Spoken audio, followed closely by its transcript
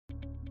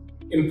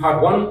In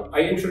part 1, I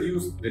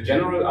introduced the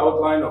general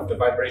outline of the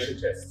vibration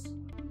test.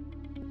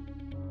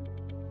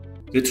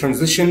 The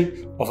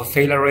transition of a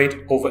failure rate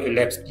over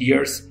elapsed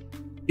years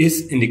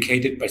is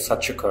indicated by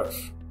such a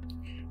curve,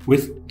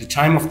 with the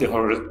time of the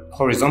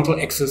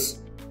horizontal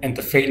axis and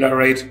the failure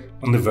rate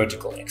on the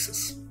vertical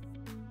axis.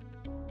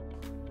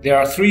 There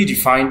are 3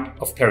 defined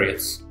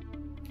periods: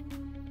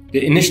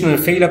 the initial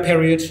failure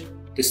period,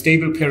 the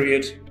stable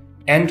period,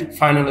 and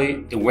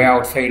finally the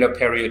wear-out failure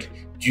period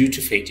due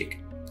to fatigue.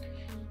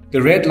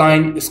 The red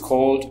line is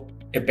called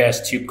a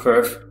bass tube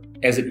curve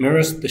as it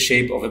mirrors the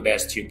shape of a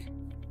bass tube.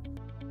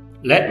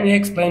 Let me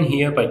explain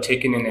here by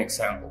taking an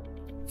example.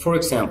 For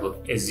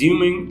example,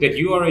 assuming that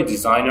you are a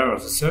designer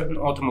of a certain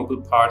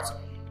automobile parts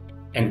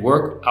and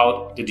work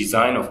out the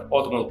design of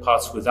automobile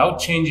parts without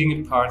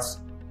changing parts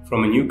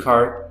from a new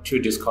car to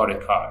a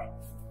discarded car.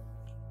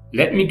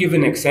 Let me give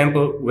an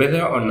example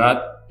whether or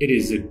not it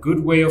is a good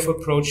way of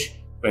approach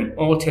when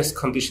all test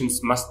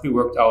conditions must be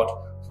worked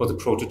out for the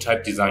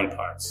prototype design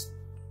parts.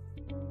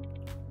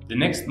 The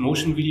next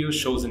motion video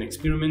shows an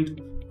experiment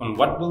on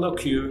what will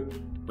occur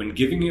when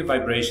giving a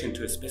vibration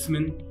to a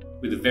specimen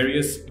with the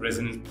various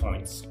resonance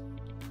points.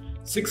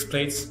 6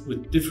 plates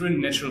with different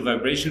natural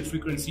vibration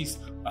frequencies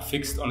are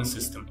fixed on a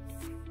system.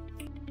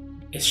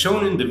 As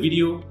shown in the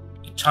video,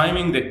 the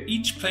timing that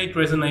each plate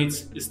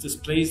resonates is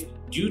displayed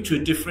due to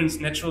a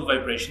different natural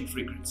vibration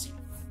frequency.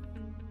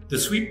 The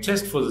sweep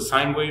test for the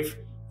sine wave,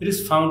 it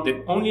is found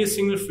that only a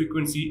single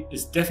frequency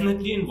is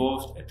definitely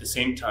involved at the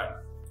same time.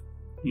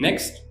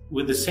 Next,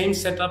 with the same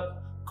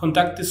setup,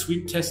 conduct the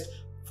sweep test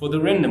for the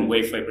random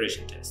wave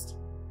vibration test.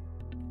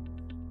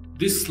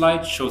 This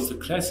slide shows the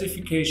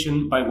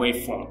classification by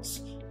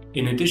waveforms.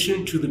 In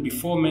addition to the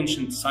before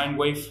mentioned sine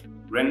wave,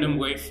 random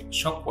wave,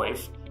 shock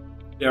wave,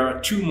 there are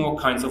 2 more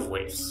kinds of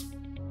waves.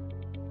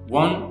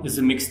 One is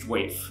a mixed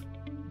wave.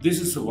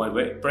 This is a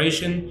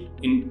vibration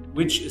in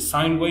which a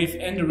sine wave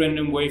and a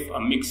random wave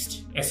are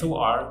mixed,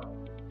 SOR,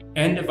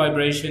 and a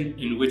vibration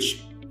in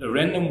which a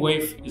random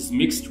wave is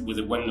mixed with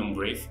a random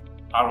wave,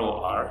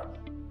 ROR.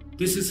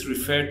 This is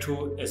referred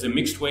to as a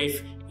mixed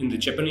wave in the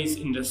Japanese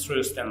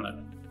industrial standard.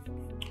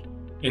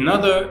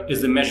 Another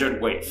is a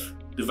measured wave.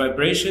 The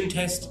vibration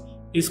test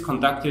is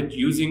conducted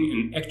using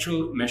an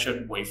actual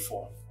measured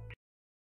waveform.